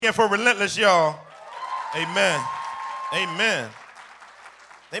Again for Relentless, y'all. Amen. Amen.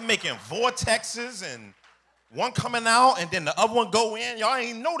 They making vortexes and one coming out and then the other one go in. Y'all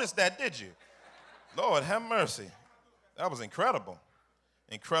ain't noticed that, did you? Lord, have mercy. That was incredible.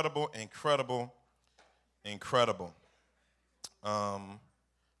 Incredible, incredible, incredible.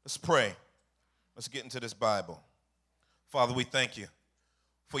 Let's pray. Let's get into this Bible. Father, we thank you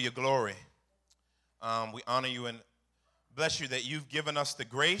for your glory. We honor you and bless you that you've given us the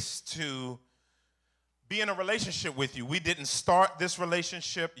grace to be in a relationship with you. We didn't start this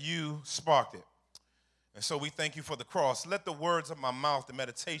relationship, you sparked it. And so we thank you for the cross. Let the words of my mouth, the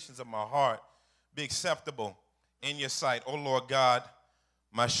meditations of my heart be acceptable in your sight. Oh, Lord God,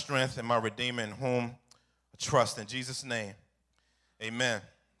 my strength and my Redeemer in whom I trust. In Jesus' name, amen.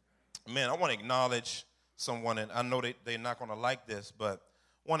 Amen. I want to acknowledge someone, and I know they're not going to like this, but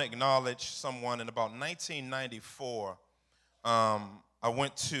I want to acknowledge someone. In about 1994, I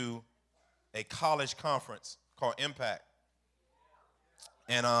went to a college conference called Impact.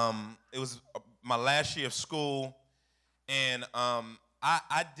 And it was my last year of school, and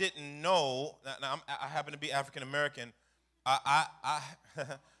I didn't know. Now I happen to be African American. I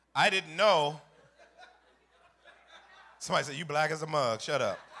didn't know. Somebody said, "You black as a mug." Shut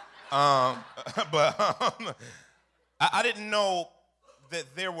up. But I didn't know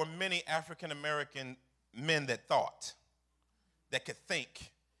that there were many African American men that thought, that could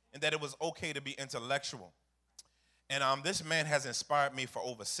think, and that it was okay to be intellectual. And this man has inspired me for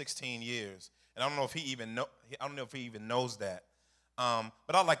over 16 years. And I don't know if he even knows that.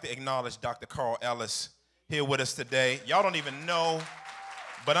 But I'd like to acknowledge Dr. Carl Ellis here with us today. Y'all don't even know,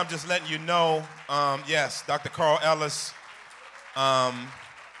 but I'm just letting you know. Yes, Dr. Carl Ellis.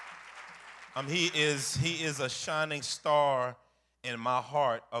 He is a shining star in my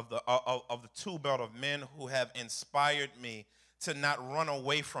heart of the tool belt of men who have inspired me to not run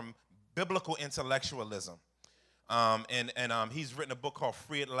away from biblical intellectualism. He's written a book called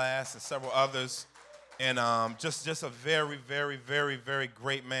Free at Last and several others. And just a very, very, very, very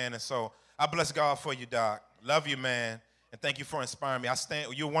great man. And so I bless God for you, Doc. Love you, man. And thank you for inspiring me.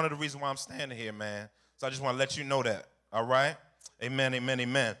 You're one of the reasons why I'm standing here, man. So I just want to let you know that. All right? Amen, amen,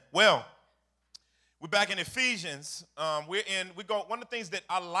 amen. Well, we're back in Ephesians. One of the things that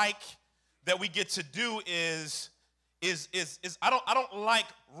I like that we get to do is I don't like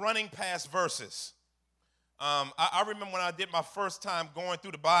running past verses. I remember when I did my first time going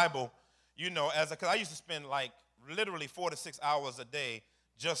through the Bible, because I used to spend like literally 4 to 6 hours a day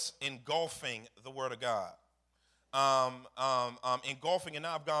just engulfing the Word of God. Engulfing, and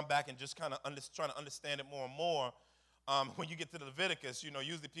now I've gone back and just kind of trying to understand it more and more. When you get to the Leviticus,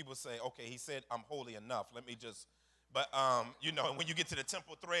 usually people say, okay, he said I'm holy enough. Let me just, but, when you get to the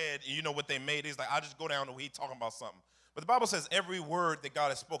temple thread, you know what they made. It's like, I'll just go down to where he's talking about something. But the Bible says every word that God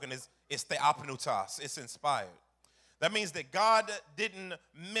has spoken is theopneustos. It's inspired. That means that God didn't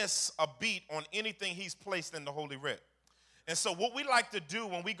miss a beat on anything he's placed in the Holy Writ. And so what we like to do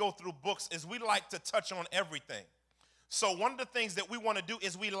when we go through books is we like to touch on everything. So one of the things that we want to do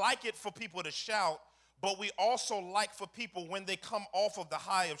is we like it for people to shout, but we also like for people, when they come off of the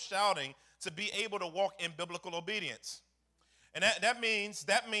high of shouting, to be able to walk in biblical obedience. And that means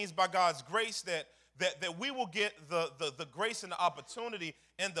by God's grace that we will get the grace and the opportunity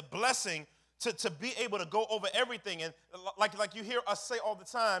and the blessing to be able to go over everything. And like you hear us say all the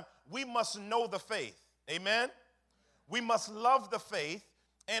time, we must know the faith. Amen? We must love the faith,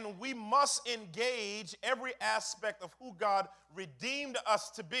 and we must engage every aspect of who God redeemed us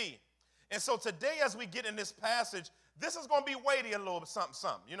to be. And so today, as we get in this passage, this is going to be weighty a little bit,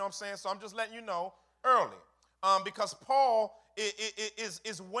 something. You know what I'm saying? So I'm just letting you know early. Because Paul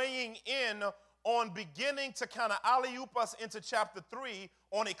is weighing in on beginning to kind of alley-oop us into chapter 3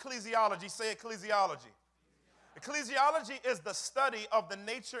 on ecclesiology. Say ecclesiology. Ecclesiology is the study of the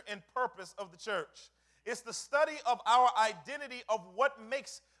nature and purpose of the church. It's the study of our identity, of what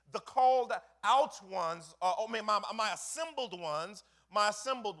makes the called out ones, my assembled ones.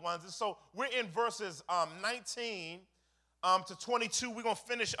 And so we're in verses 19 to 22. We're going to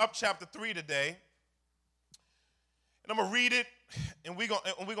finish up chapter 3 today. And I'm going to read it, and we're going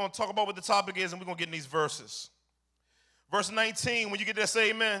to talk about what the topic is, and we're going to get in these verses. Verse 19, when you get there, say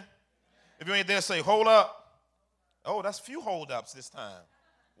amen. If you ain't there, say hold up. Oh, that's few hold-ups this time.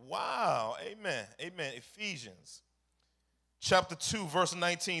 Wow, amen, amen. Ephesians chapter 2, verse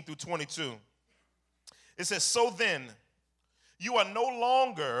 19 through 22. It says, so then, you are no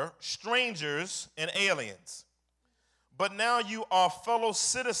longer strangers and aliens, but now you are fellow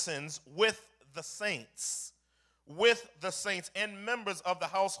citizens with the saints and members of the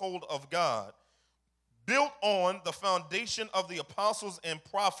household of God, built on the foundation of the apostles and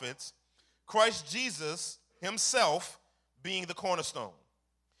prophets, Christ Jesus himself being the cornerstone,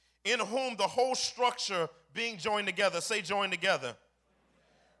 in whom the whole structure being joined together, say joined together,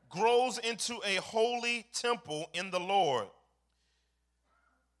 grows into a holy temple in the Lord.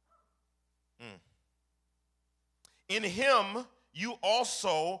 In him you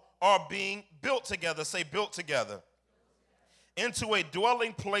also are being built together, say built together, into a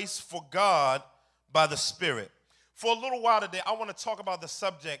dwelling place for God by the Spirit. For a little while today, I want to talk about the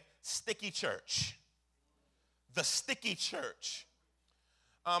subject, sticky church. The sticky church.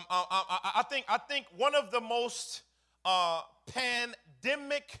 I think one of the most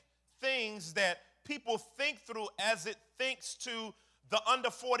pandemic things that people think through as it thinks to the under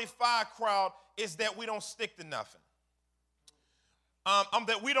 45 crowd is that we don't stick to nothing.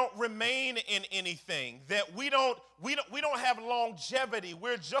 That we don't remain in anything, that we don't have longevity.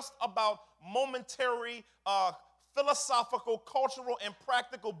 We're just about momentary philosophical, cultural, and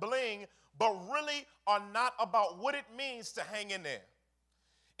practical bling, but really are not about what it means to hang in there.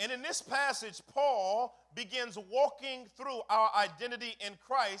 And in this passage, Paul begins walking through our identity in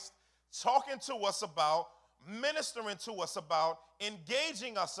Christ, talking to us about, ministering to us about,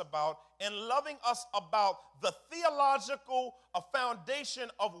 engaging us about, and loving us about the theological foundation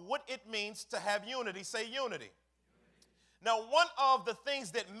of what it means to have unity. Say unity. Now, one of the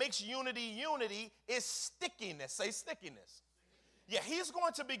things that makes unity is stickiness. Say stickiness. Yeah, he's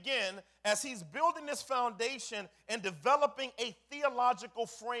going to begin as he's building this foundation and developing a theological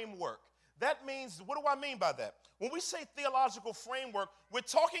framework. That means, what do I mean by that? When we say theological framework, we're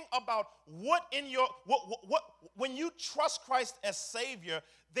talking about when you trust Christ as Savior,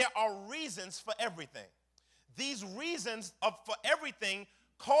 there are reasons for everything. These reasons for everything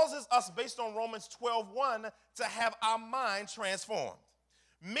causes us, based on Romans 12:1, to have our mind transformed.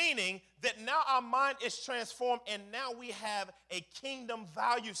 Meaning that now our mind is transformed and now we have a kingdom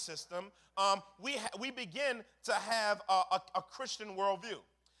value system. We begin to have a Christian worldview.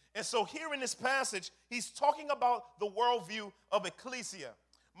 And so here in this passage, he's talking about the worldview of ecclesia.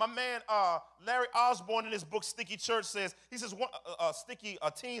 My man Larry Osborne in his book Sticky Church says, Sticky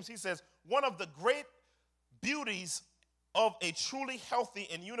Teams, he says, one of the great beauties of a truly healthy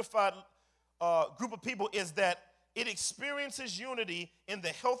and unified group of people is that it experiences unity in the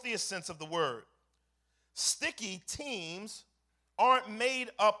healthiest sense of the word. Sticky teams aren't made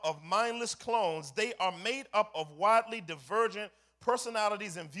up of mindless clones. They are made up of widely divergent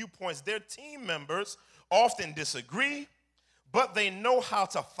personalities and viewpoints. Their team members often disagree, but they know how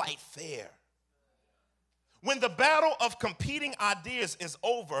to fight fair. When the battle of competing ideas is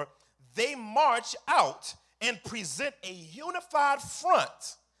over, they march out and present a unified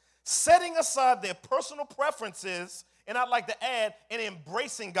front, setting aside their personal preferences, and I'd like to add, and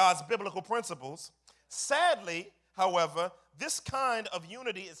embracing God's biblical principles. Sadly, however, this kind of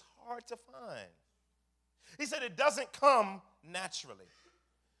unity is hard to find. He said it doesn't come naturally.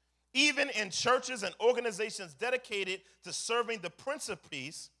 Even in churches and organizations dedicated to serving the Prince of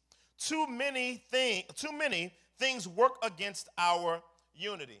Peace, too many things work against our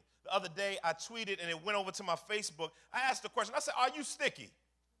unity. The other day, I tweeted, and it went over to my Facebook. I asked the question. I said, are you sticky?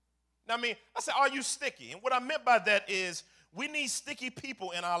 I said, are you sticky? And what I meant by that is we need sticky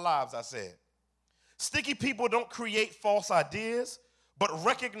people in our lives, I said. Sticky people don't create false ideas, but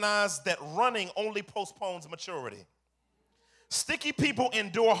recognize that running only postpones maturity. Sticky people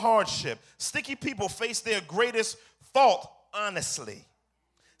endure hardship. Sticky people face their greatest fault honestly.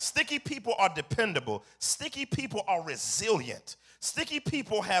 Sticky people are dependable. Sticky people are resilient. Sticky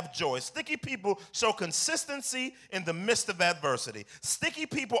people have joy. Sticky people show consistency in the midst of adversity. Sticky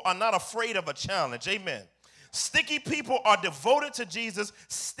people are not afraid of a challenge. Amen. Sticky people are devoted to Jesus.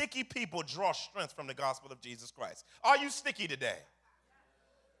 Sticky people draw strength from the gospel of Jesus Christ. Are you sticky today?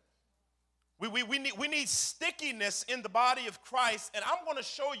 We need stickiness in the body of Christ, and I'm going to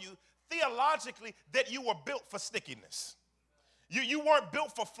show you theologically that you were built for stickiness. You weren't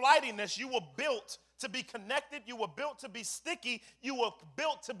built for flightiness. You were built to be connected. You were built to be sticky. You were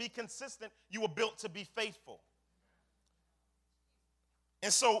built to be consistent. You were built to be faithful.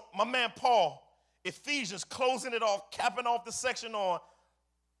 And so my man Paul, Ephesians, closing it off, capping off the section on,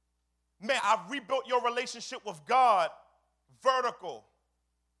 man, I've rebuilt your relationship with God, vertical,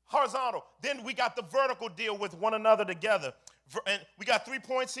 horizontal. Then we got the vertical deal with one another together. And we got 3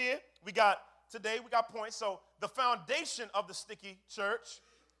 points here. Today we got points. So the foundation of the sticky church,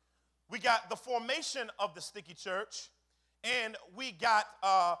 we got the formation of the sticky church, and we got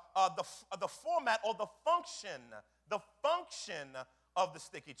the format or the function of the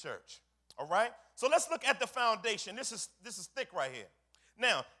sticky church. All right? So let's look at the foundation. This is thick right here.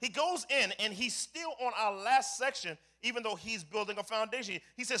 Now, he goes in and he's still on our last section, even though he's building a foundation.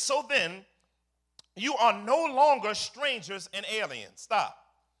 He says, so then, you are no longer strangers and aliens. Stop.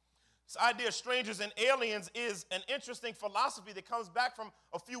 This idea of strangers and aliens is an interesting philosophy that comes back from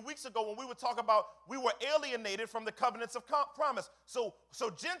a few weeks ago when we were talking about we were alienated from the covenants of promise. So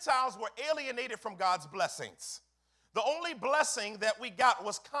Gentiles were alienated from God's blessings. The only blessing that we got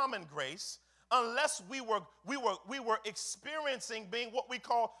was common grace, unless we were experiencing being what we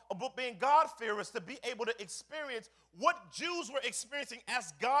call being God-fearers, to be able to experience what Jews were experiencing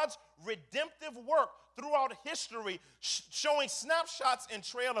as God's redemptive work throughout history, showing snapshots and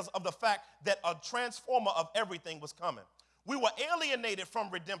trailers of the fact that a transformer of everything was coming. We were alienated from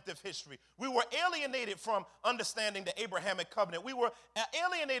redemptive history. We were alienated from understanding the Abrahamic covenant. We were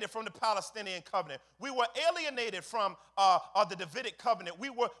alienated from the Palestinian covenant. We were alienated from the Davidic covenant. We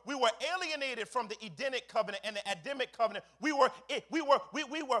were alienated from the Edenic covenant and the Adamic covenant. We were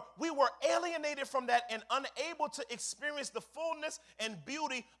alienated from that and unable to experience the fullness and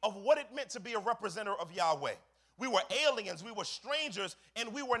beauty of what it meant to be a representative of Yahweh. We were aliens, we were strangers,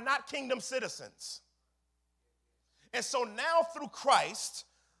 and we were not kingdom citizens. And so now through Christ,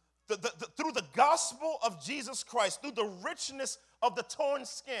 through the gospel of Jesus Christ, through the richness of the torn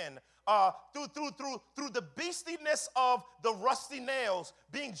skin, through the beastliness of the rusty nails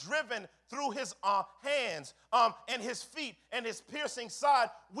being driven through his hands and his feet and his piercing side,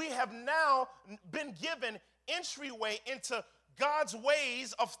 we have now been given entryway into God's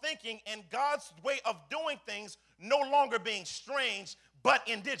ways of thinking and God's way of doing things, no longer being strange, but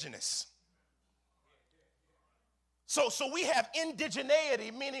indigenous. So we have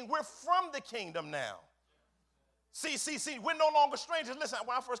indigeneity, meaning we're from the kingdom now. See, we're no longer strangers. Listen,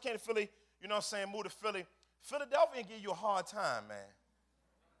 when I first came to Philly, you know what I'm saying, moved to Philly, Philadelphia give you a hard time, man.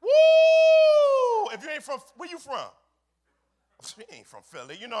 Woo! If you ain't from, where you from? You ain't from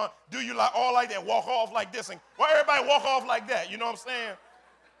Philly. You know, do you like all like that, walk off like this? And why everybody walk off like that? You know what I'm saying?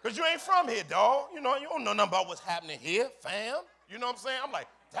 Because you ain't from here, dog. You know, you don't know nothing about what's happening here, fam. You know what I'm saying? I'm like,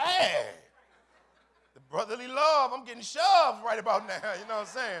 dang. The brotherly love, I'm getting shoved right about now, you know what I'm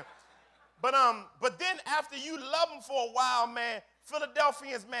saying? But then after you love them for a while, man,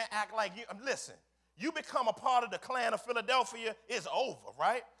 Philadelphians, man, act like you, listen, you become a part of the clan of Philadelphia, it's over,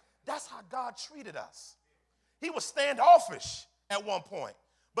 right? That's how God treated us. He was standoffish at one point.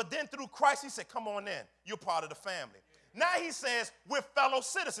 But then through Christ, he said, come on in, you're part of the family. Now he says we're fellow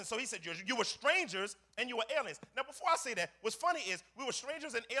citizens. So he said you were strangers and you were aliens. Now before I say that, what's funny is we were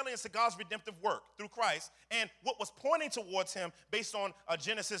strangers and aliens to God's redemptive work through Christ and what was pointing towards him based on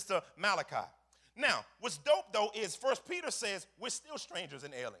Genesis to Malachi. Now, what's dope though is 1 Peter says we're still strangers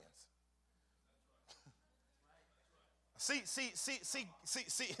and aliens. See,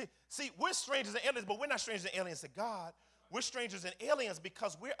 we're strangers and aliens, but we're not strangers and aliens to God. We're strangers and aliens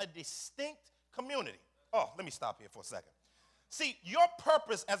because we're a distinct community. Oh, let me stop here for a second. See, your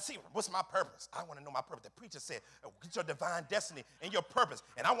purpose, what's my purpose? I want to know my purpose. The preacher said, get your divine destiny and your purpose.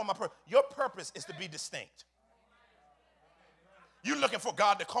 And I want my purpose. Your purpose is to be distinct. You're looking for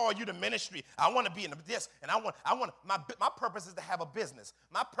God to call you to ministry. I want to be in this, and my purpose is to have a business.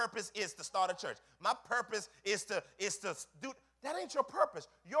 My purpose is to start a church. My purpose is to do, that ain't your purpose.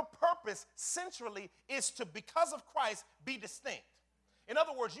 Your purpose centrally is to, because of Christ, be distinct. In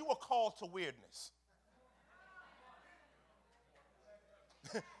other words, you were called to weirdness.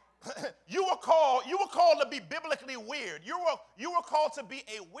 You were called to be biblically weird. You were called to be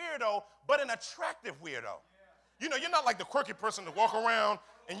a weirdo, but an attractive weirdo. You know, you're not like the quirky person to walk around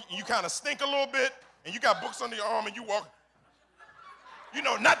and you kind of stink a little bit and you got books under your arm and you walk. You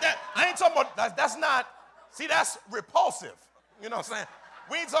know, not that. I ain't talking about, that's not, see, that's repulsive. You know what I'm saying?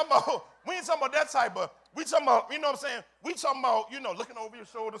 We ain't talking about that type of, we talking about, you know what I'm saying? We talking about, you know, looking over your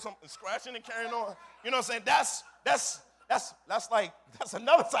shoulder, something, scratching and carrying on. You know what I'm saying? That's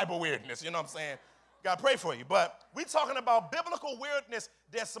another type of weirdness, you know what I'm saying? God pray for you. But we're talking about biblical weirdness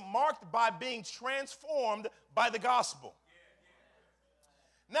that's marked by being transformed by the gospel.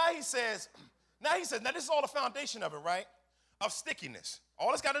 Now he says, now this is all the foundation of it, right? Of stickiness.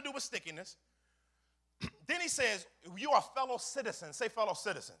 All it's got to do with stickiness. Then he says, you are fellow citizens. Say fellow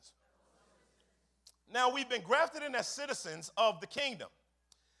citizens. Now we've been grafted in as citizens of the kingdom.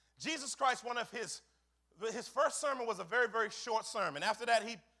 Jesus Christ, one of his first sermon was a very, very short sermon. After that,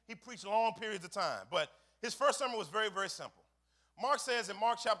 he preached long periods of time. But his first sermon was very, very simple. Mark says in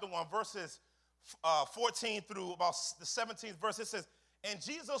Mark chapter 1, verses 14 through about the 17th verse, it says, and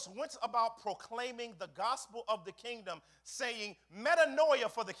Jesus went about proclaiming the gospel of the kingdom, saying, metanoia,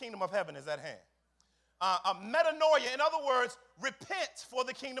 for the kingdom of heaven is at hand. Metanoia, in other words, repent, for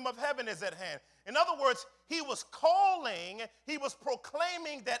the kingdom of heaven is at hand. In other words, he was calling, he was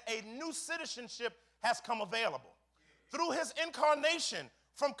proclaiming that a new citizenship has come available. Through his incarnation,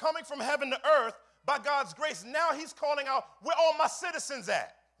 from coming from heaven to earth, by God's grace, now he's calling out, where all my citizens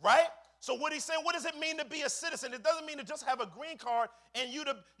at, right? So what he's saying, what does it mean to be a citizen? It doesn't mean to just have a green card and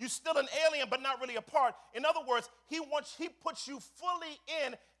you're still an alien but not really a part. In other words, he puts you fully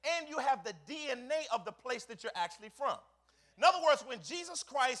in and you have the DNA of the place that you're actually from. In other words, when Jesus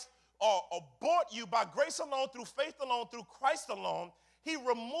Christ bought you by grace alone, through faith alone, through Christ alone, he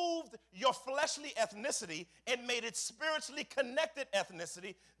removed your fleshly ethnicity and made it spiritually connected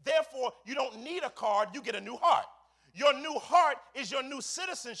ethnicity. Therefore, you don't need a card, you get a new heart. Your new heart is your new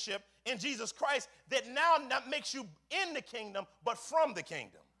citizenship in Jesus Christ that now not makes you in the kingdom, but from the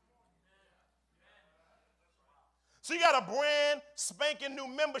kingdom. So you got a brand spanking new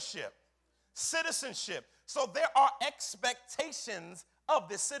membership, citizenship. So there are expectations of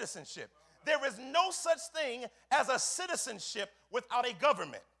this citizenship. There is no such thing as a citizenship without a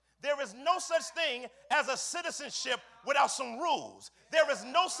government. There is no such thing as a citizenship without some rules. There is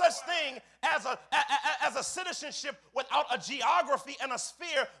no such thing as a citizenship without a geography and a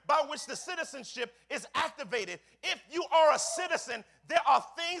sphere by which the citizenship is activated. If you are a citizen, there are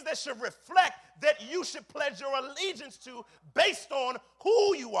things that should reflect that you should pledge your allegiance to based on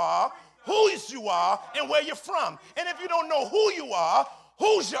who you are, whose you are, and where you're from. And if you don't know who you are,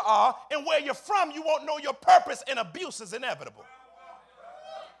 whose you are, and where you're from, you won't know your purpose, and abuse is inevitable.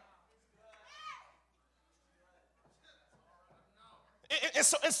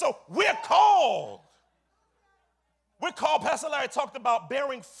 And so we're called. Pastor Larry talked about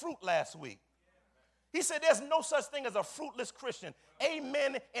bearing fruit last week. He said there's no such thing as a fruitless Christian.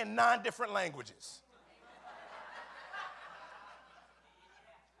 Amen in 9 different languages.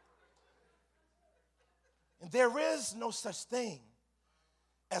 And there is no such thing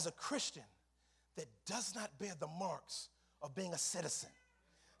as a Christian that does not bear the marks of being a citizen.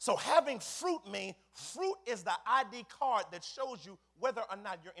 So having fruit means fruit is the ID card that shows you whether or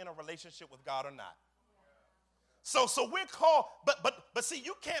not you're in a relationship with God or not. So we're called, but see,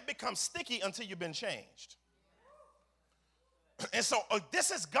 you can't become sticky until you've been changed. And so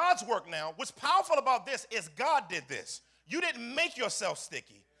this is God's work now. What's powerful about this is God did this. You didn't make yourself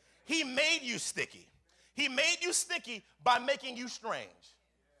sticky. He made you sticky. He made you sticky by making you strange.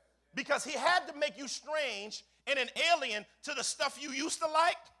 Because he had to make you strange and an alien to the stuff you used to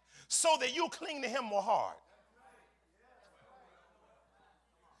like so that you cling to him more hard.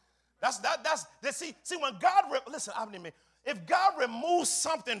 See, when God, listen, if God removes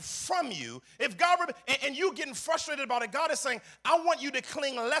something from you, and you getting frustrated about it, God is saying, I want you to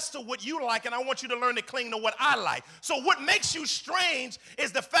cling less to what you like, and I want you to learn to cling to what I like. So what makes you strange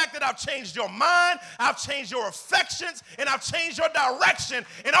is the fact that I've changed your mind, I've changed your affections, and I've changed your direction,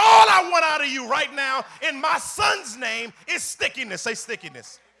 and all I want out of you right now in my son's name is stickiness. Say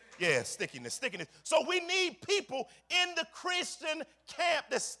stickiness. Yeah, stickiness. So we need people in the Christian camp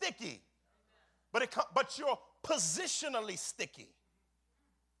that's sticky, but you're positionally sticky,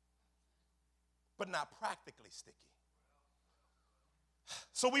 but not practically sticky.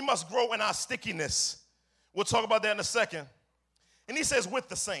 So we must grow in our stickiness. We'll talk about that in a second. And he says, with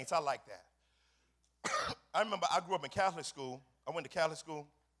the saints. I like that. I remember I grew up in Catholic school. I went to Catholic school.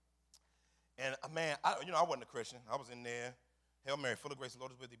 And man, I wasn't a Christian. I was in there. Hail Mary, full of grace, the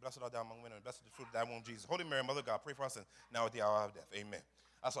Lord is with thee. Blessed art thou among women, and blessed is the fruit of thy womb, Jesus. Holy Mary, Mother of God, pray for us sins, now at the hour of death. Amen.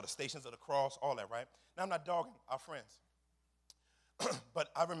 I saw the Stations of the Cross, all that, right? Now, I'm not dogging our friends. But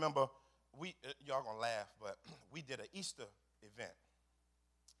I remember, y'all going to laugh, but we did an Easter event.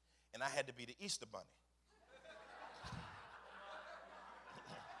 And I had to be the Easter bunny.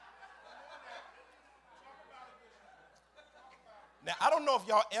 Now, I don't know if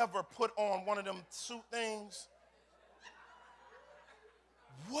y'all ever put on one of them suit things.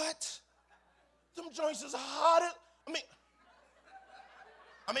 What? Them joints is hot.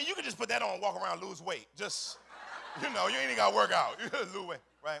 I mean, you can just put that on, walk around, lose weight. Just, you ain't even got to work out. You just lose weight,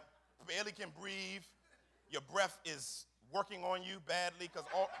 right? Barely can breathe. Your breath is working on you badly because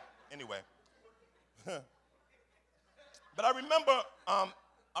anyway. But I remember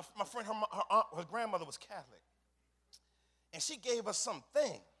my friend, her grandmother was Catholic. And she gave us something.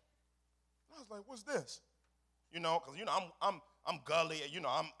 I was like, what's this? Because, I'm gully.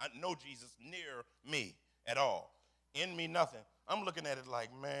 I know Jesus near me at all. In me, nothing. I'm looking at it like,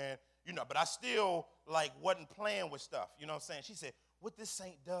 man, but I still, wasn't playing with stuff. You know what I'm saying? She said, what this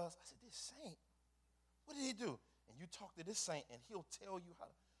saint does? I said, this saint? What did he do? And you talk to this saint, and he'll tell you how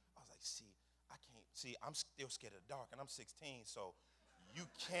to. I was like, I'm still scared of the dark, and I'm 16, so you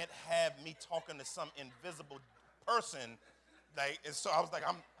can't have me talking to some invisible person Like, and so I was like,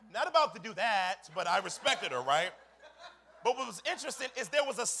 I'm not about to do that, but I respected her, right? But what was interesting is there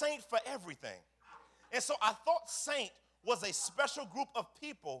was a saint for everything. And so I thought saint was a special group of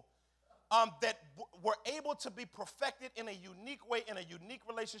people that were able to be perfected in a unique way, in a unique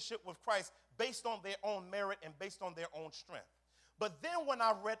relationship with Christ based on their own merit and based on their own strength. But then when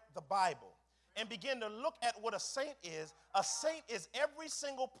I read the Bible and began to look at what a saint is every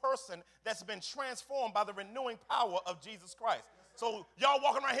single person that's been transformed by the renewing power of Jesus Christ. So y'all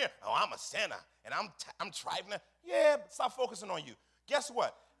walking around here, oh, I'm a sinner, and I'm trifling. Yeah, but stop focusing on you. Guess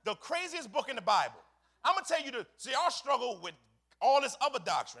what? The craziest book in the Bible, I'm going to tell you, see, I struggle with all this other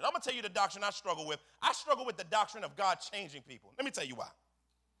doctrine. I'm going to tell you the doctrine I struggle with. I struggle with the doctrine of God changing people. Let me tell you why.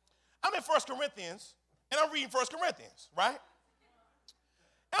 I'm in 1 Corinthians, and I'm reading 1 Corinthians, right?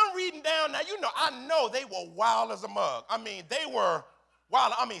 I'm reading down. Now, I know they were wild as a mug. I mean, they were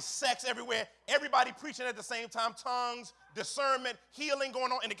wild. I mean, sex everywhere. Everybody preaching at the same time. Tongues, discernment, healing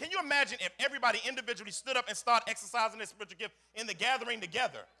going on. And can you imagine if everybody individually stood up and started exercising their spiritual gift in the gathering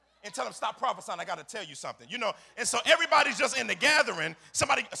together and tell them, stop prophesying, I got to tell you something, And so everybody's just in the gathering.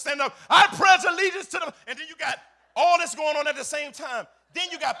 Somebody stand up, I pledge allegiance to them. And then you got all this going on at the same time.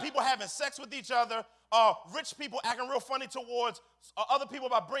 Then you got people having sex with each other, rich people acting real funny towards other people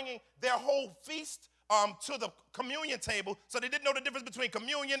by bringing their whole feast to the communion table. So they didn't know the difference between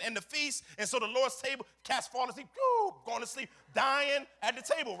communion and the feast. And so the Lord's table, cats falling asleep, going to sleep, dying at the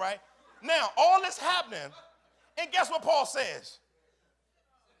table, right? Now, all this happening, and guess what Paul says?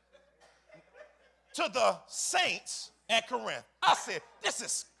 To the saints at Corinth. I said,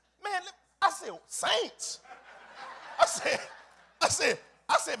 saints.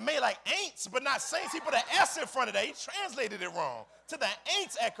 I said, made like ain'ts, but not saints. He put an S in front of that. He translated it wrong. To the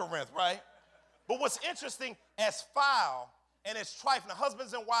ain'ts at Corinth, right? But what's interesting, as foul and as trifling,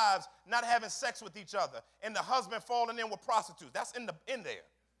 husbands and wives not having sex with each other, and the husband falling in with prostitutes. That's in there.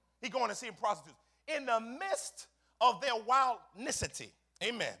 He going and seeing prostitutes. In the midst of their wildnicity,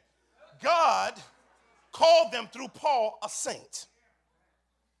 amen, God called them through Paul a saint.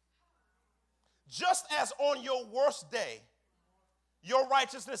 Just as on your worst day, your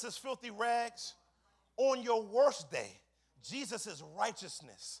righteousness is filthy rags, on your worst day, Jesus'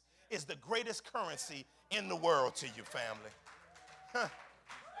 righteousness is the greatest currency in the world to you, family.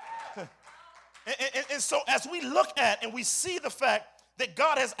 And so as we look at and we see the fact that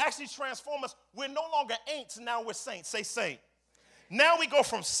God has actually transformed us, we're no longer ain'ts, now we're saints. Say saint. Now we go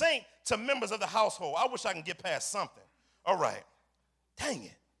from saint to members of the household. I wish I can get past something. All right. Dang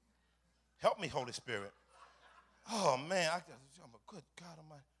it. Help me, Holy Spirit. Oh, man. I'm a good God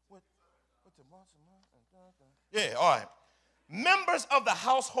Almighty. Yeah, all right. Members of the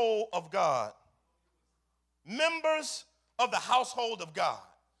household of God. Members of the household of God.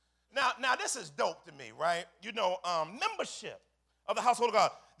 Now this is dope to me, right? Membership of the household of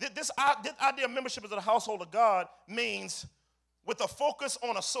God. This idea of membership of the household of God means with a focus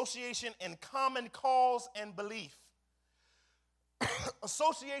on association in common cause and belief.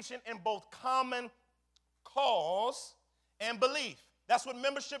 Association in both common cause and belief. That's what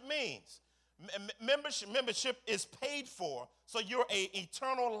membership means. Membership is paid for, so you're an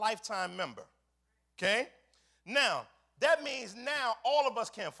eternal lifetime member. Okay? Now, that means now all of us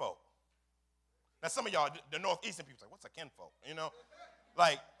kinfolk. Now, some of y'all, the Northeastern people, say, what's a kinfolk?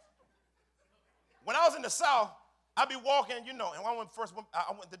 Like, when I was in the South, I'd be walking, and I went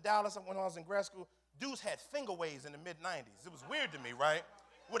to Dallas when I was in grad school. Dudes had finger waves in the mid-'90s. It was weird to me, right?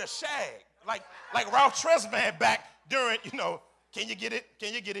 With a shag, like Ralph Tresvant back during, can you get it?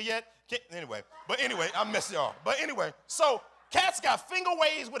 Can you get it yet? Anyway, I miss y'all. But anyway, so cats got finger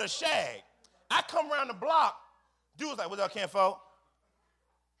waves with a shag. I come around the block, dude's like, what's up, kinfolk?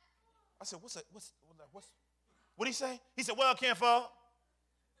 I said, what'd he say? He said, well, kinfolk.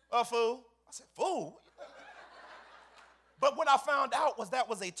 Fool. I said, fool? But what I found out was that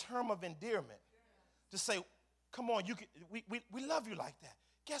was a term of endearment. To say, come on, we love you like that.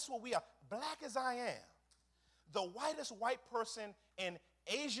 Guess what we are? Black as I am, the whitest white person and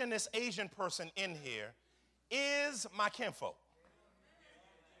Asianest Asian person in here is my kinfolk.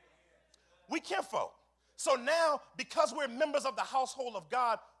 We kinfolk. So now, because we're members of the household of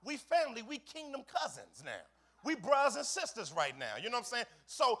God, we family, we kingdom cousins now. We brothers and sisters right now. You know what I'm saying?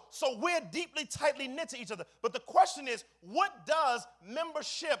 So we're deeply, tightly knit to each other. But the question is, what does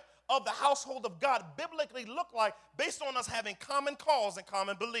membership of the household of God biblically look like based on us having common cause and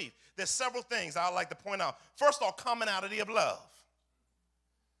common belief? There's several things I'd like to point out. First off, commonality of love.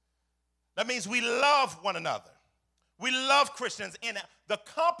 That means we love one another. We love Christians in the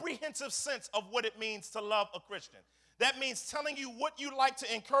comprehensive sense of what it means to love a Christian. That means telling you what you like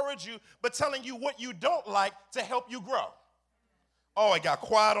to encourage you, but telling you what you don't like to help you grow. Oh, it got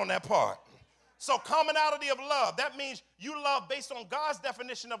quiet on that part. So commonality of love, that means you love based on God's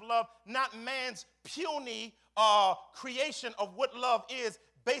definition of love, not man's puny creation of what love is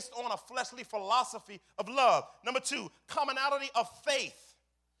based on a fleshly philosophy of love. Number two, commonality of faith.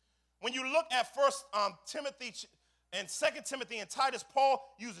 When you look at 1 Timothy and 2 Timothy and Titus, Paul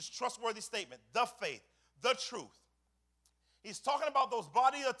uses trustworthy statement, the faith, the truth. He's talking about those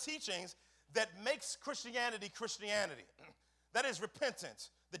body of teachings that makes Christianity Christianity. That is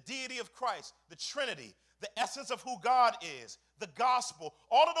repentance, the deity of Christ, the Trinity, the essence of who God is, the gospel.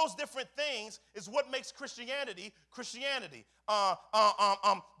 All of those different things is what makes Christianity Christianity. A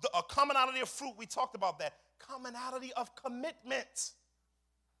commonality of fruit, we talked about that. Commonality of commitment.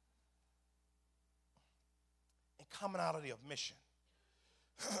 And commonality of mission.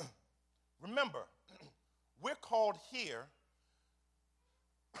 Remember, we're called here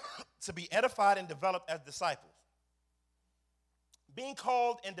to be edified and developed as disciples. Being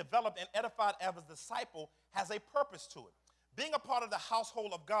called and developed and edified as a disciple has a purpose to it. Being a part of the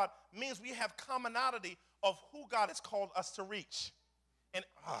household of God means we have commonality of who God has called us to reach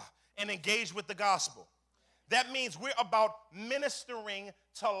and engage with the gospel. That means we're about ministering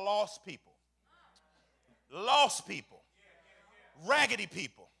to lost people. Lost people. Raggedy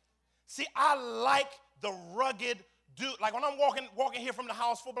people. See, I like the rugged dude. Like when I'm walking here from the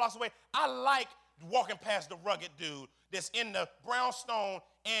house 4 blocks away, I like walking past the rugged dude that's in the brownstone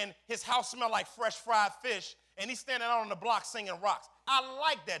and his house smell like fresh fried fish and he's standing out on the block singing rocks. I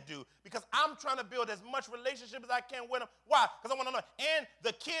like that dude because I'm trying to build as much relationship as I can with him. Why? Because I want to know. And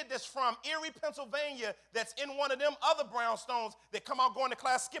the kid that's from Erie, Pennsylvania, that's in one of them other brownstones that come out going to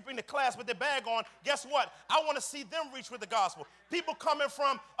class, skipping the class with their bag on, guess what? I want to see them reach with the gospel. People coming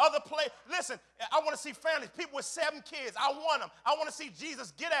from other places. Listen, I want to see families, people with 7 kids. I want them. I want to see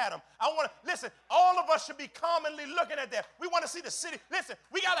Jesus get at them. Listen, all of us should be commonly looking at that. We want to see the city. Listen,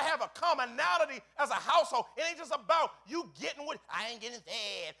 we got to have a commonality as a household. It ain't just about you getting what, I ain't getting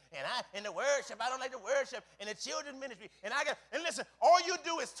fed, and the worship, I don't like the worship, and the children's ministry, and listen, all you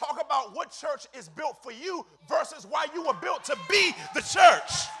do is talk about what church is built for you versus why you were built to be the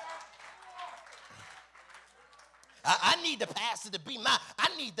church. I need the pastor to be I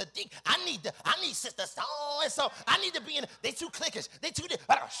need Sister so I need to be in, they too cliquish,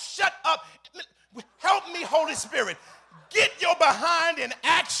 shut up, help me, Holy Spirit. Get your behind in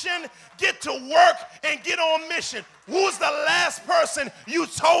action, get to work, and get on mission. Who's the last person you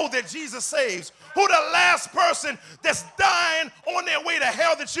told that Jesus saves? Who the last person that's dying on their way to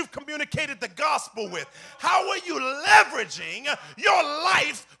hell that you've communicated the gospel with? How are you leveraging your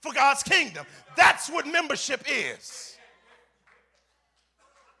life for God's kingdom? That's what membership is.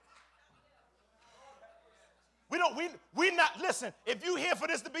 Listen, if you're here for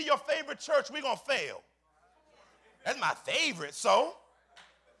this to be your favorite church, we're going to fail. That's my favorite, so.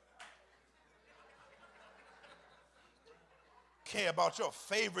 Care about your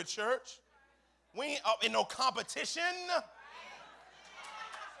favorite church? We ain't up in no competition.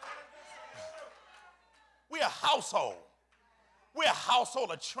 We're a household. We're a household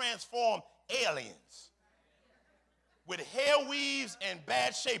of transformed aliens with hair weaves and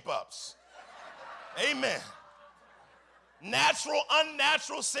bad shape-ups. Amen. Natural,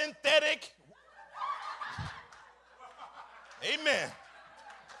 unnatural, synthetic. Amen.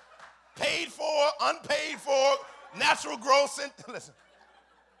 Paid for, unpaid for, natural growth. Listen,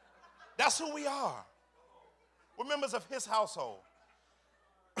 that's who we are. We're members of his household.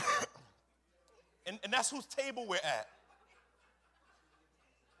 and that's whose table we're at.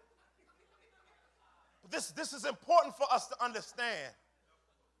 But this is important for us to understand.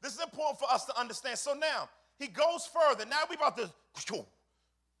 This is important for us to understand. So now, he goes further. Now we about to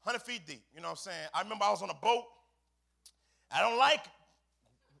 100 feet deep. You know what I'm saying? I remember I was on a boat. I don't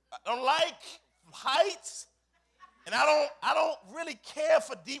like heights, and I don't really care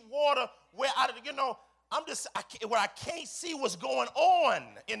for deep water where where I can't see what's going on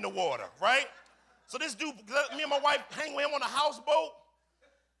in the water, right? So this dude, me and my wife hang with him on a houseboat,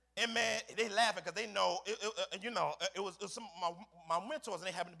 and man, they laughing because they know it was some of my mentors, and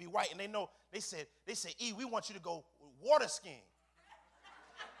they happen to be white, and they said, E, we want you to go water skiing.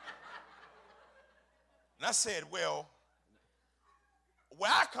 And I said, well, where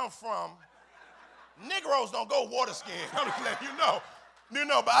I come from, Negroes don't go water skiing. I'm just letting you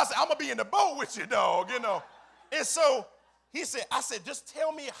know. But I said, I'm gonna be in the boat with you, dog, And so I said, just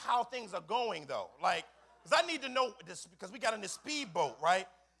tell me how things are going though. Like, because I need to know this, because we got in this speedboat, right?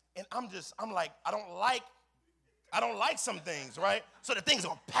 And I'm like, I don't like some things, right? So the things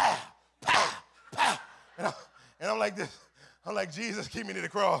are pow, pow, pow. And I'm like this. I'm like, Jesus, keep me to the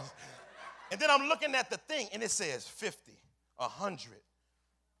cross. And then I'm looking at the thing, and it says 50, 100,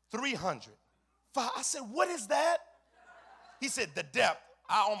 300, 5. I said, what is that? He said, the depth.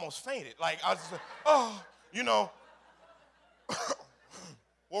 I almost fainted. Like, I was just like, oh, you know.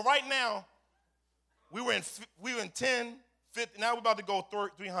 Well, right now, we were in 10, 50. Now we're about to go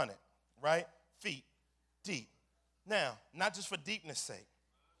 300, right? Feet deep. Now, not just for deepness' sake,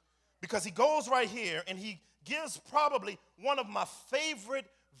 because he goes right here and he gives probably one of my favorite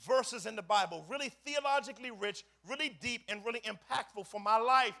verses in the Bible, really theologically rich, really deep, and really impactful for my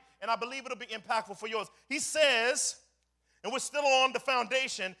life, and I believe it'll be impactful for yours. He says, and we're still on the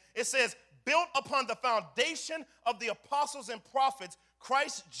foundation, it says, built upon the foundation of the apostles and prophets,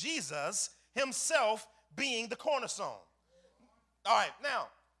 Christ Jesus himself being the cornerstone. All right, now,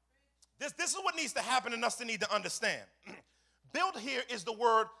 this is what needs to happen in us to need to understand. Built here is the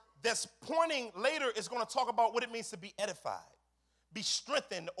word that's pointing later is going to talk about what it means to be edified, be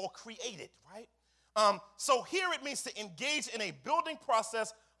strengthened or created, right? So here it means to engage in a building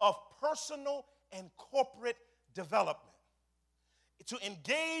process of personal and corporate development. To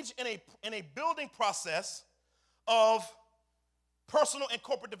engage in a building process of personal and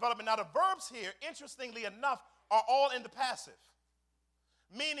corporate development. Now the verbs here, interestingly enough, are all in the passive,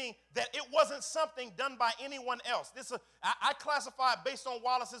 meaning that it wasn't something done by anyone else. I classify it based on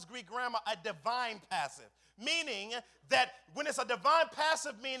Wallace's Greek grammar, a divine passive, meaning that when it's a divine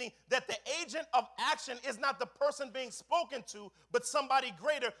passive, meaning that the agent of action is not the person being spoken to, but somebody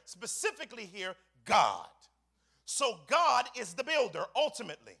greater, specifically here, God. So God is the builder,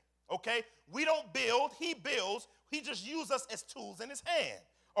 ultimately, okay? We don't build, he builds. He just uses us as tools in his hand,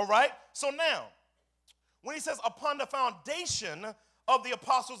 all right? So now, when he says upon the foundation of the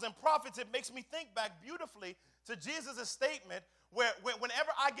apostles and prophets, it makes me think back beautifully to Jesus' statement where whenever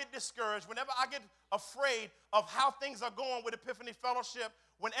I get discouraged, whenever I get afraid of how things are going with Epiphany Fellowship,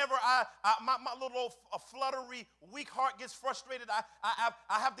 whenever my little fluttery, weak heart gets frustrated, I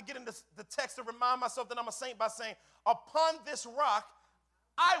have to get into the text to remind myself that I'm a saint by saying, upon this rock,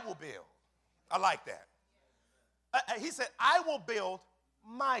 I will build. I like that. He said, I will build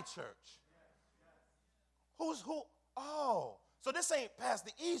my church. Who? Oh, so this ain't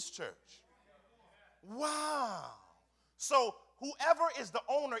Pastor E's church. Wow. So whoever is the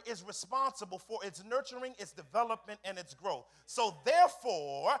owner is responsible for its nurturing, its development, and its growth. So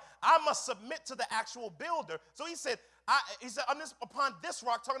therefore, I must submit to the actual builder. So he said, upon this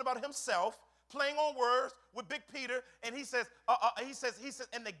rock, talking about himself, playing on words with Big Peter, and he says,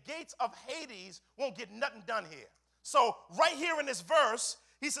 and the gates of Hades won't get nothing done here. So right here in this verse,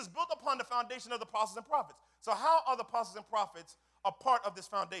 he says, built upon the foundation of the apostles and prophets. So how are the apostles and prophets a part of this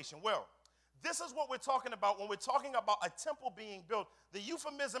foundation? Well, this is what we're talking about when we're talking about a temple being built. The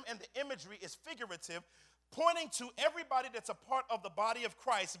euphemism and the imagery is figurative, pointing to everybody that's a part of the body of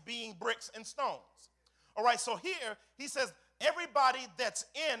Christ being bricks and stones. All right, so here he says everybody that's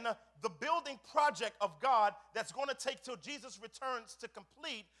in the building project of God that's going to take till Jesus returns to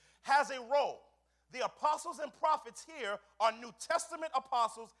complete has a role. The apostles and prophets here are New Testament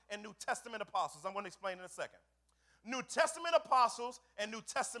apostles and New Testament apostles. I'm going to explain in a second. New Testament apostles and New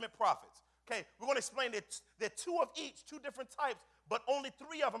Testament prophets. Okay, we're going to explain that there are two of each, two different types, but only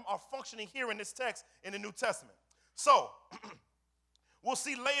three of them are functioning here in this text in the New Testament. So, we'll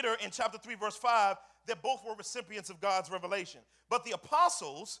see later in chapter 3, verse 5, that both were recipients of God's revelation. But the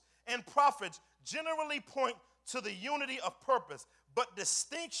apostles and prophets generally point to the unity of purpose, but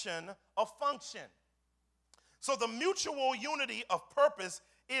distinction of function. So the mutual unity of purpose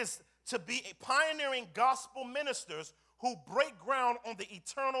is to be pioneering gospel ministers who break ground on the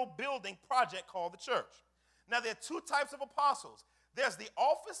eternal building project called the church. Now, there are two types of apostles. There's the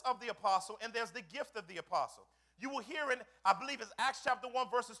office of the apostle, and there's the gift of the apostle. You will hear in, I believe it's Acts chapter 1,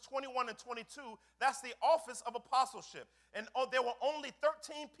 verses 21 and 22, that's the office of apostleship. And there were only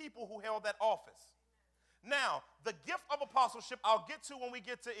 13 people who held that office. Now, the gift of apostleship, I'll get to when we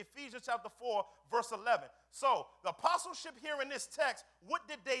get to Ephesians chapter 4, verse 11. So, the apostleship here in this text, what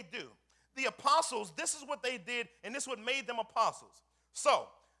did they do? The apostles, this is what they did, and this is what made them apostles. So,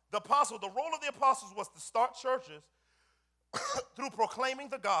 the role of the apostles was to start churches through proclaiming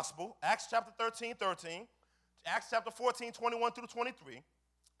the gospel, Acts chapter 13, Acts chapter 14, 21 through 23,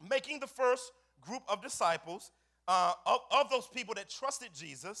 making the first group of disciples of those people that trusted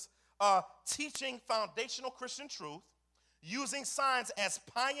Jesus, teaching foundational Christian truth, using signs as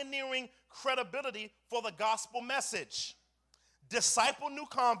pioneering credibility for the gospel message, disciple new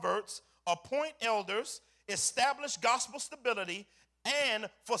converts, appoint elders, establish gospel stability, and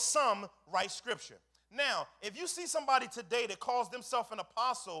for some, write scripture. Now, if you see somebody today that calls themselves an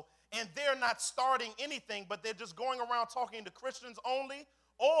apostle and they're not starting anything, but they're just going around talking to Christians only,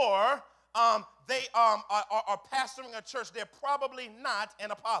 or they are pastoring a church, they're probably not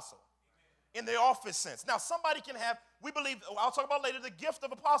an apostle in the office sense. Now, somebody can have, we believe, I'll talk about later, the gift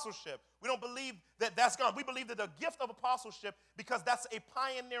of apostleship. We don't believe that that's God. We believe that the gift of apostleship, because that's a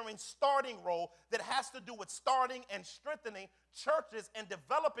pioneering starting role that has to do with starting and strengthening churches and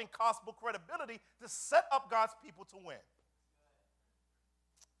developing gospel credibility to set up God's people to win.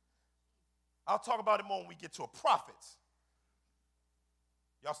 I'll talk about it more when we get to prophets.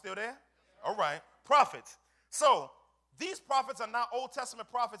 Y'all still there? All right. Prophets. So, these prophets are not Old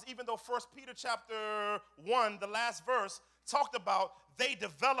Testament prophets, even though 1 Peter chapter 1, the last verse, talked about they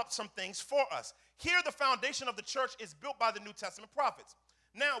developed some things for us. Here, the foundation of the church is built by the New Testament prophets.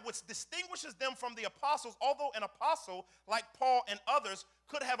 Now, what distinguishes them from the apostles, although an apostle like Paul and others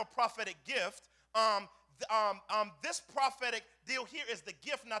could have a prophetic gift, this prophetic deal here is the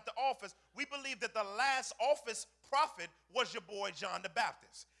gift, not the office. We believe that the last office prophet was your boy John the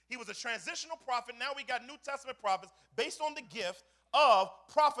Baptist. He was a transitional prophet. Now we got New Testament prophets based on the gift of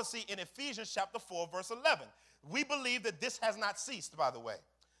prophecy in Ephesians chapter 4, verse 11. We believe that this has not ceased, by the way.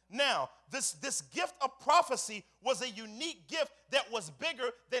 Now, this gift of prophecy was a unique gift that was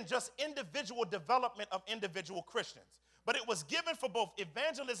bigger than just individual development of individual Christians. But it was given for both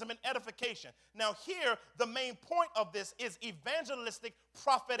evangelism and edification. Now here, the main point of this is evangelistic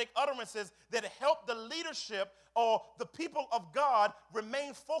prophetic utterances that help the leadership or the people of God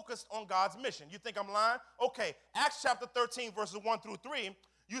remain focused on God's mission. You think I'm lying? Okay, Acts chapter 13, verses 1 through 3,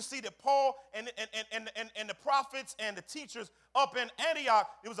 you see that Paul and the prophets and the teachers up in Antioch,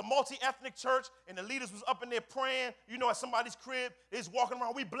 it was a multi-ethnic church, and the leaders was up in there praying, at somebody's crib. They was walking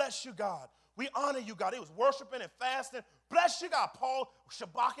around, we bless you, God. We honor you, God. They was worshiping and fasting. Bless you, God. Paul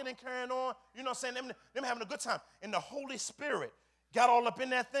shabaking and carrying on. You know what I'm saying? Them having a good time. And the Holy Spirit got all up in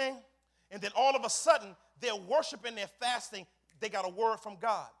that thing. And then all of a sudden, they're worshiping, they're fasting. They got a word from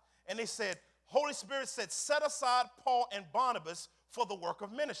God. And they said, Holy Spirit said, set aside Paul and Barnabas for the work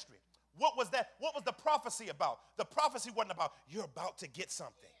of ministry. What was that? What was the prophecy about? The prophecy wasn't about, you're about to get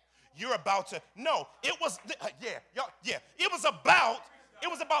something. You're about to. No, it was, It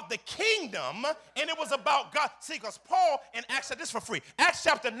was about the kingdom, and it was about God. See, because Paul in Acts, this is for free. Acts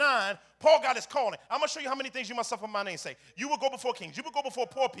chapter 9, Paul got his calling. I'm going to show you how many things you must suffer for my name's sake. You will go before kings. You will go before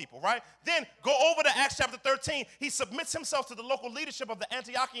poor people, right? Then go over to Acts chapter 13. He submits himself to the local leadership of the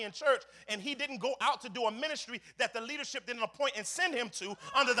Antiochian church, and he didn't go out to do a ministry that the leadership didn't appoint and send him to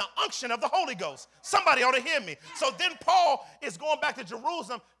under the unction of the Holy Ghost. Somebody ought to hear me. So then Paul is going back to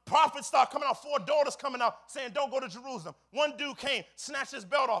Jerusalem. Prophets start coming out, 4 daughters coming out saying, don't go to Jerusalem. One dude came, snatched his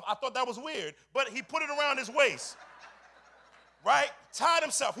belt off. I thought that was weird, but he put it around his waist, right? Tied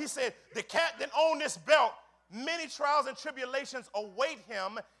himself. He said, the cat that owned this belt, many trials and tribulations await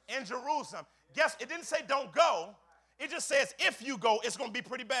him in Jerusalem. Guess it didn't say don't go. It just says if you go, it's going to be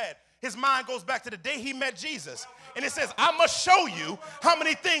pretty bad. His mind goes back to the day he met Jesus. And it says, I must show you how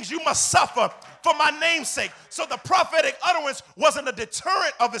many things you must suffer for my name's sake. So the prophetic utterance wasn't a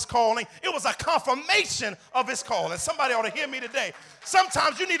deterrent of his calling. It was a confirmation of his calling. Somebody ought to hear me today.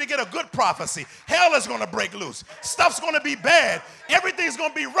 Sometimes you need to get a good prophecy. Hell is going to break loose. Stuff's going to be bad. Everything's going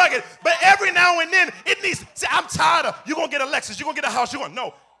to be rugged. But every now and then, it needs, see, I'm tired of, you're going to get a Lexus, you're going to get a house, you're going to,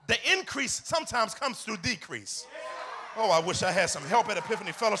 no. The increase sometimes comes through decrease. Oh, I wish I had some help at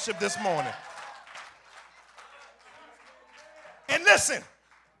Epiphany Fellowship this morning. And listen,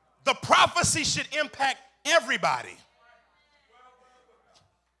 the prophecy should impact everybody,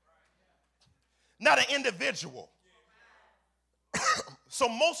 not an individual. So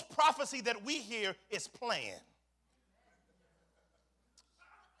most prophecy that we hear is planned.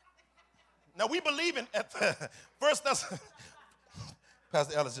 Now we believe in First Thessalonians.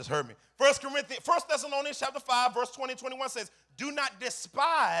 Pastor Ellis just heard me. 1 Thessalonians chapter 5, verse 20 and 21 says, do not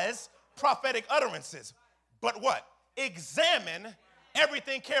despise prophetic utterances, but what? Examine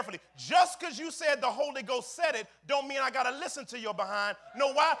everything carefully. Just because you said the Holy Ghost said it, don't mean I got to listen to your behind.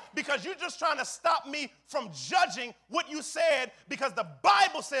 Know why? Because you're just trying to stop me from judging what you said, because the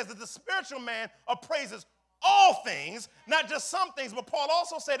Bible says that the spiritual man appraises all things, not just some things. But Paul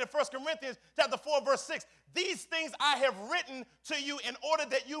also said in 1 Corinthians chapter 4, verse 6, these things I have written to you in order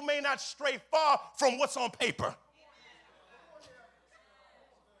that you may not stray far from what's on paper.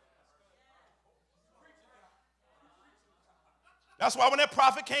 That's why when that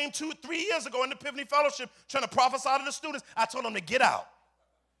prophet came 2-3 years ago in the Epiphany Fellowship trying to prophesy to the students, I told him to get out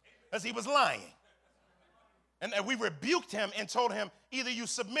because he was lying. And we rebuked him and told him, either you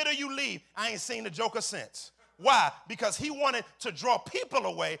submit or you leave. I ain't seen the joker since. Why? Because he wanted to draw people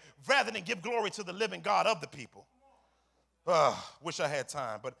away rather than give glory to the living God of the people. Wish I had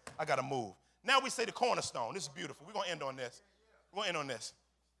time, but I got to move. Now we say the cornerstone. This is beautiful. We're going to end on this.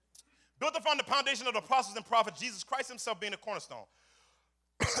 built upon the foundation of the apostles and prophets, Jesus Christ himself being the cornerstone.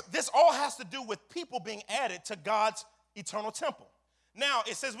 This all has to do with people being added to God's eternal temple. Now,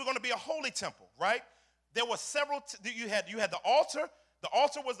 it says we're going to be a holy temple, right? There were several, you had the altar. The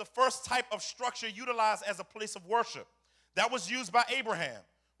altar was the first type of structure utilized as a place of worship. That was used by Abraham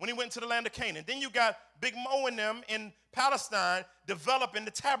when he went to the land of Canaan. Then you got Big Mo and them in Palestine developing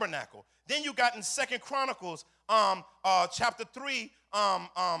the tabernacle. Then you got in 2 Chronicles chapter 3,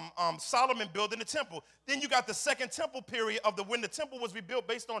 Solomon building the temple. Then you got the second temple period of when the temple was rebuilt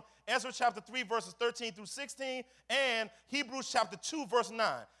based on Ezra chapter 3, verses 13 through 16, and Hebrews chapter 2, verse 9.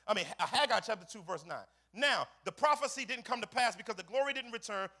 Haggai chapter 2, verse 9. Now, the prophecy didn't come to pass because the glory didn't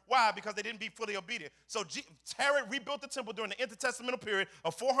return. Why? Because they didn't be fully obedient. So Herod rebuilt the temple during the intertestamental period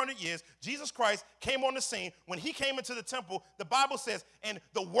of 400 years. Jesus Christ came on the scene. When he came into the temple, the Bible says, and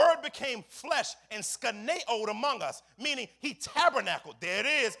the word became flesh and skaneoed among us, meaning he tabernacled. There it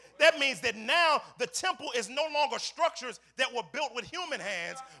is. That means that now the temple is no longer structures that were built with human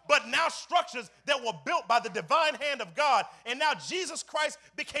hands, but now structures that were built by the divine hand of God. And now Jesus Christ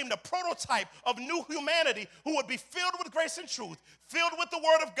became the prototype of new humanity who would be filled with grace and truth, filled with the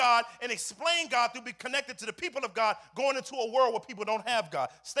word of God, and explain God through being connected to the people of God, going into a world where people don't have God.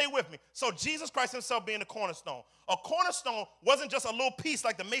 Stay with me. So Jesus Christ himself being the cornerstone. A cornerstone wasn't just a little piece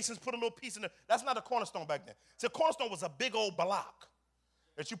like the Masons put a little piece in it. That's not a cornerstone back then. So a cornerstone was a big old block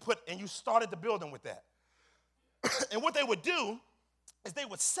that you put, and you started the building with that. And what they would do is they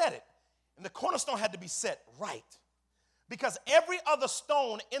would set it, and the cornerstone had to be set right, because every other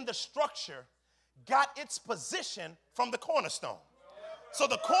stone in the structure got its position from the cornerstone. So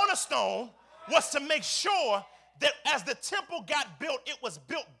the cornerstone was to make sure that as the temple got built, it was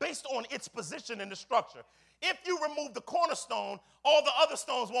built based on its position in the structure. If you remove the cornerstone, all the other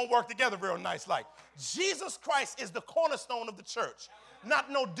stones won't work together real nice. Like, Jesus Christ is the cornerstone of the church.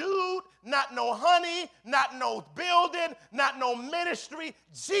 Not no dude, not no honey, not no building, not no ministry.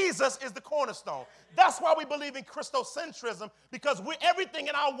 Jesus is the cornerstone. That's why we believe in Christocentrism, because everything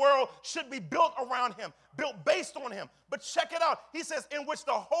in our world should be built around him, built based on him. But check it out. He says, in which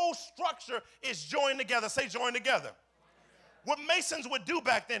the whole structure is joined together. Say joined together. What Masons would do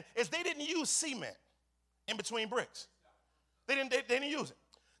back then is they didn't use cement in between bricks. They didn't use it.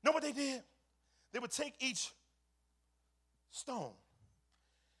 Know what they did? They would take each stone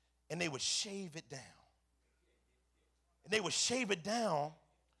and they would shave it down. And they would shave it down,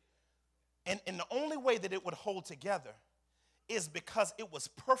 and the only way that it would hold together is because it was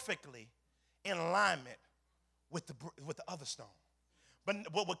perfectly in alignment with the other stone. But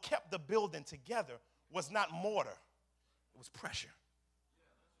what kept the building together was not mortar, it was pressure.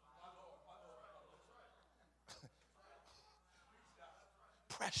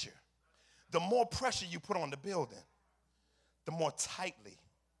 Pressure. The more pressure you put on the building, the more tightly.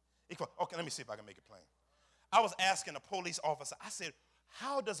 Okay, let me see if I can make it plain. I was asking a police officer, I said,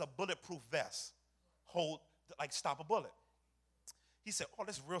 how does a bulletproof vest stop a bullet? He said, oh,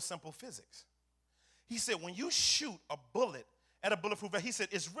 that's real simple physics. He said, when you shoot a bullet at a bulletproof vest, he said,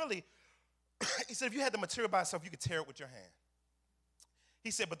 it's really, he said, if you had the material by itself, you could tear it with your hand.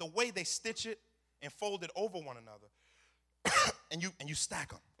 He said, but the way they stitch it and fold it over one another, and you stack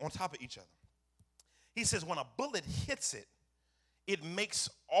them on top of each other. He says, when a bullet hits it, it makes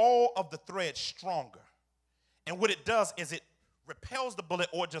all of the threads stronger. And what it does is it repels the bullet,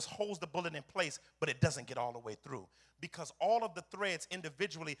 or it just holds the bullet in place, but it doesn't get all the way through, because all of the threads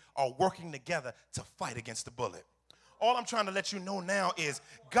individually are working together to fight against the bullet. All I'm trying to let you know now is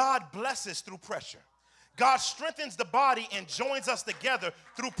God blesses through pressure. God strengthens the body and joins us together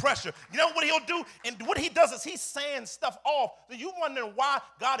through pressure. You know what he'll do? And what he does is he sands stuff off. So you wondering why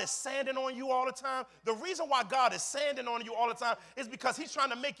God is sanding on you all the time? The reason why God is sanding on you all the time is because he's trying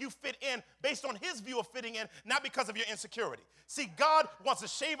to make you fit in based on his view of fitting in, not because of your insecurity. See, God wants to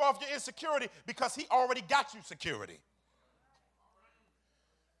shave off your insecurity because he already got you security.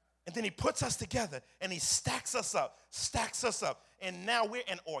 And then he puts us together and he stacks us up. And now we're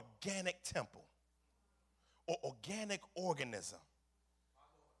an organic temple. Or organic organism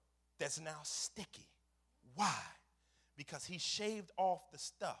that's now sticky. Why? Because he shaved off the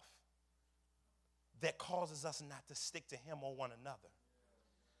stuff that causes us not to stick to him or one another,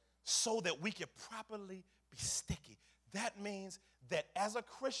 so that we can properly be sticky. That means that as a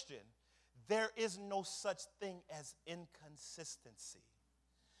Christian, there is no such thing as inconsistency.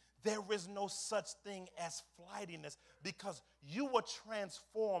 There is no such thing as flightiness, because you were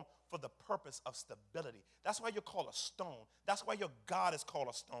transformed for the purpose of stability. That's why you're called a stone. That's why your God is called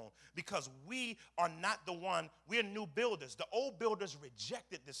a stone, because we are not the one, we're new builders. The old builders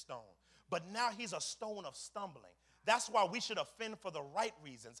rejected this stone, but now he's a stone of stumbling. That's why we should offend for the right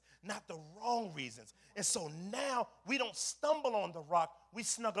reasons, not the wrong reasons. And so now we don't stumble on the rock, we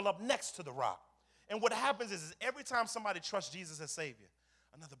snuggle up next to the rock. And what happens is every time somebody trusts Jesus as Savior,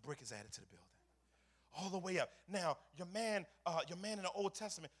 another brick is added to the building. All the way up. Now, your man in the Old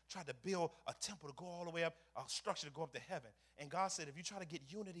Testament tried to build a temple to go all the way up, a structure to go up to heaven. And God said, if you try to get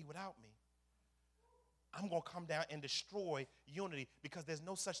unity without me, I'm going to come down and destroy unity, because there's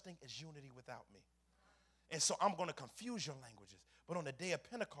no such thing as unity without me. And so I'm going to confuse your languages. But on the day of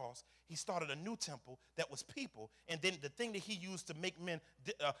Pentecost, he started a new temple that was people. And then the thing that he used to make men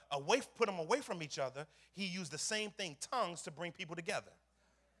put them away from each other, he used the same thing, tongues, to bring people together.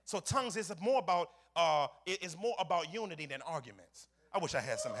 So tongues is more about unity than arguments. I wish I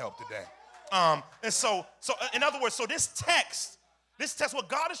had some help today. And so in other words, so this text, what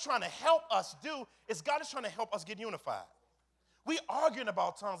God is trying to help us do is God is trying to help us get unified. We arguing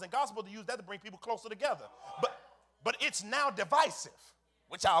about tongues, and God's supposed to use that to bring people closer together. But it's now divisive,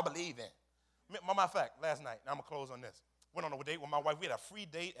 which I'll believe in. Matter of fact, last night, now I'm going to close on this. Went on a date with my wife. We had a free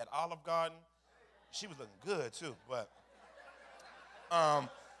date at Olive Garden. She was looking good, too. But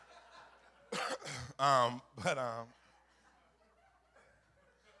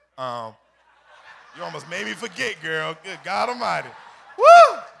you almost made me forget, girl. Good God Almighty.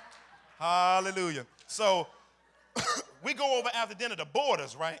 Woo! Hallelujah. So we go over after dinner to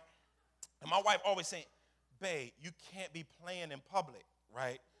Borders, right? And my wife always saying, babe, you can't be playing in public,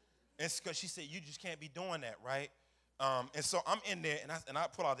 right? It's because she said, you just can't be doing that, right? And so I'm in there, and I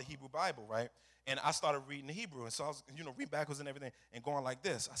pull out the Hebrew Bible, right? And I started reading the Hebrew. And so I was, reading backwards and everything and going like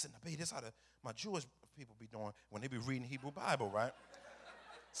this. I said, now, babe, this is how my Jewish people be doing when they be reading Hebrew Bible, right?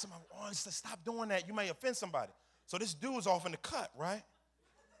 Somebody, I said, stop doing that. You may offend somebody. So this dude's off in the cut, right?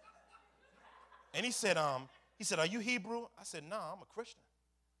 And he said, are you Hebrew? I said, no, I'm a Christian.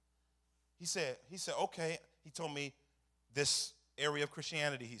 He said, okay. He told me this area of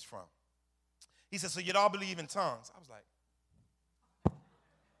Christianity he's from. He said, so you all believe in tongues? I was like,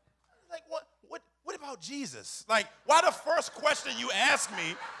 what about Jesus? Like, why the first question you ask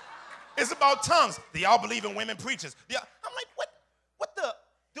me is about tongues? Do y'all believe in women preachers? I'm like, what the,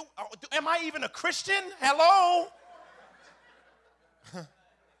 am I even a Christian? Hello?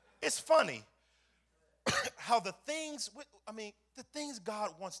 It's funny how the things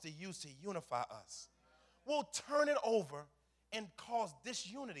God wants to use to unify us, we'll turn it over and cause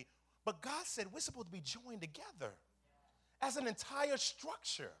disunity. But God said we're supposed to be joined together as an entire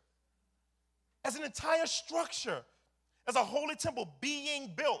structure. As an entire structure. As a holy temple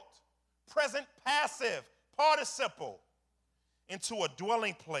being built. Present passive, participle. Into a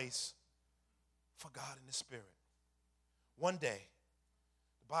dwelling place for God in the Spirit. One day,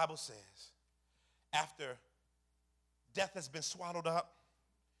 the Bible says, after death has been swallowed up,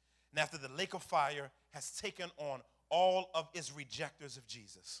 and after the lake of fire has taken on all of its rejectors of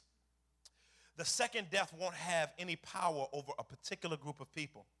Jesus, the second death won't have any power over a particular group of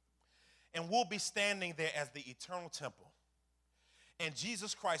people. And we'll be standing there as the eternal temple. And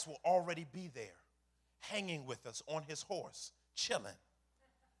Jesus Christ will already be there, hanging with us on his horse, chilling,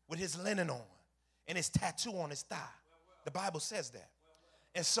 with his linen on and his tattoo on his thigh. The Bible says that.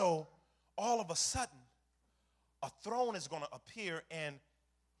 And so all of a sudden, a throne is going to appear, and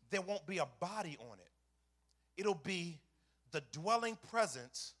there won't be a body on it. It'll be the dwelling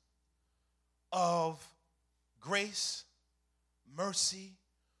presence of grace, mercy,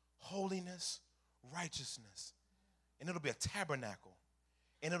 holiness, righteousness. And it'll be a tabernacle,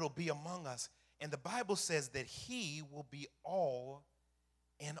 and it'll be among us. And the Bible says that he will be all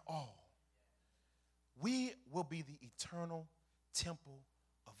in all. We will be the eternal temple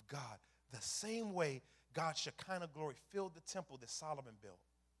of God. The same way God's Shekinah glory filled the temple that Solomon built.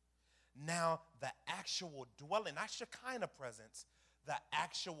 Now the actual dwelling, not Shekinah presence, the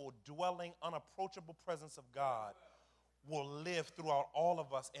actual dwelling, unapproachable presence of God will live throughout all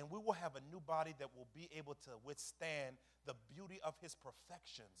of us, and we will have a new body that will be able to withstand the beauty of his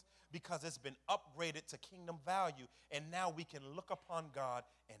perfections, because it's been upgraded to kingdom value, and now we can look upon God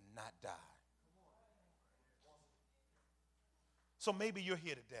and not die. So maybe you're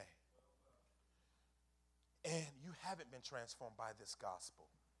here today, and you haven't been transformed by this gospel.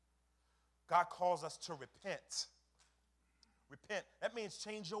 God calls us to repent. Repent. That means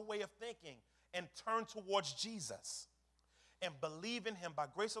change your way of thinking and turn towards Jesus and believe in him by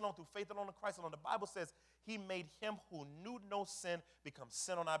grace alone, through faith alone in Christ alone. The Bible says he made him who knew no sin become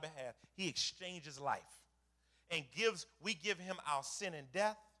sin on our behalf. He exchanged his life and we give him our sin and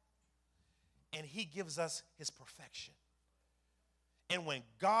death, and he gives us his perfection. And when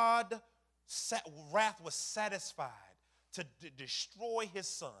God's wrath was satisfied to destroy his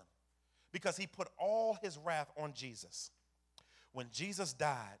son, because he put all his wrath on Jesus. When Jesus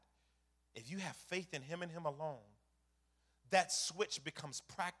died, if you have faith in him and him alone, that switch becomes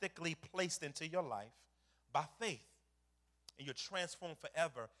practically placed into your life by faith. And you're transformed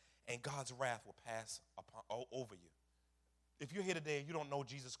forever, and God's wrath will pass over you. If you're here today and you don't know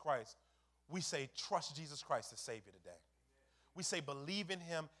Jesus Christ, we say trust Jesus Christ to save you today. We say believe in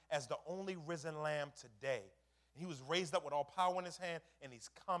him as the only risen lamb today. He was raised up with all power in his hand, and he's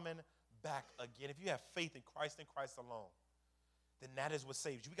coming back again. If you have faith in Christ and Christ alone, then that is what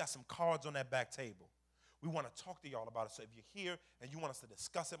saves you. We got some cards on that back table. We want to talk to y'all about it. So if you're here and you want us to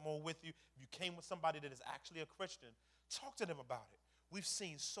discuss it more with you, if you came with somebody that is actually a Christian, talk to them about it. We've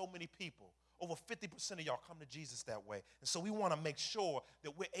seen so many people, over 50% of y'all come to Jesus that way. And so we want to make sure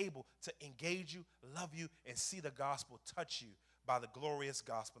that we're able to engage you, love you, and see the gospel touch you by the glorious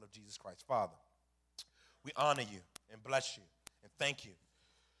gospel of Jesus Christ. Father, we honor you and bless you and thank you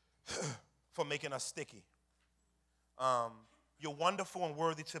for making us sticky. You're wonderful and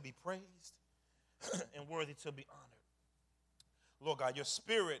worthy to be praised and worthy to be honored. Lord God, your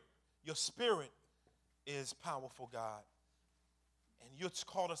spirit is powerful, God. And you've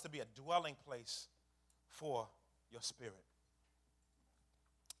called us to be a dwelling place for your spirit.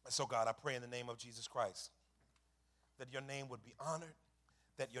 And so, God, I pray in the name of Jesus Christ that your name would be honored,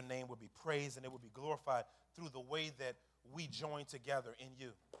 that your name would be praised, and it would be glorified through the way that we join together in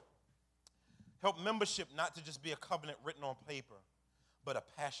you. Help membership not to just be a covenant written on paper, but a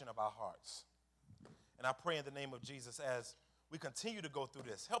passion of our hearts. And I pray in the name of Jesus as we continue to go through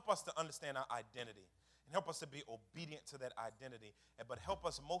this, help us to understand our identity and help us to be obedient to that identity, but help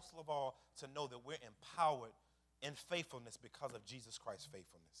us most of all to know that we're empowered in faithfulness because of Jesus Christ's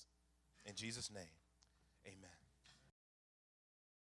faithfulness. In Jesus' name, amen.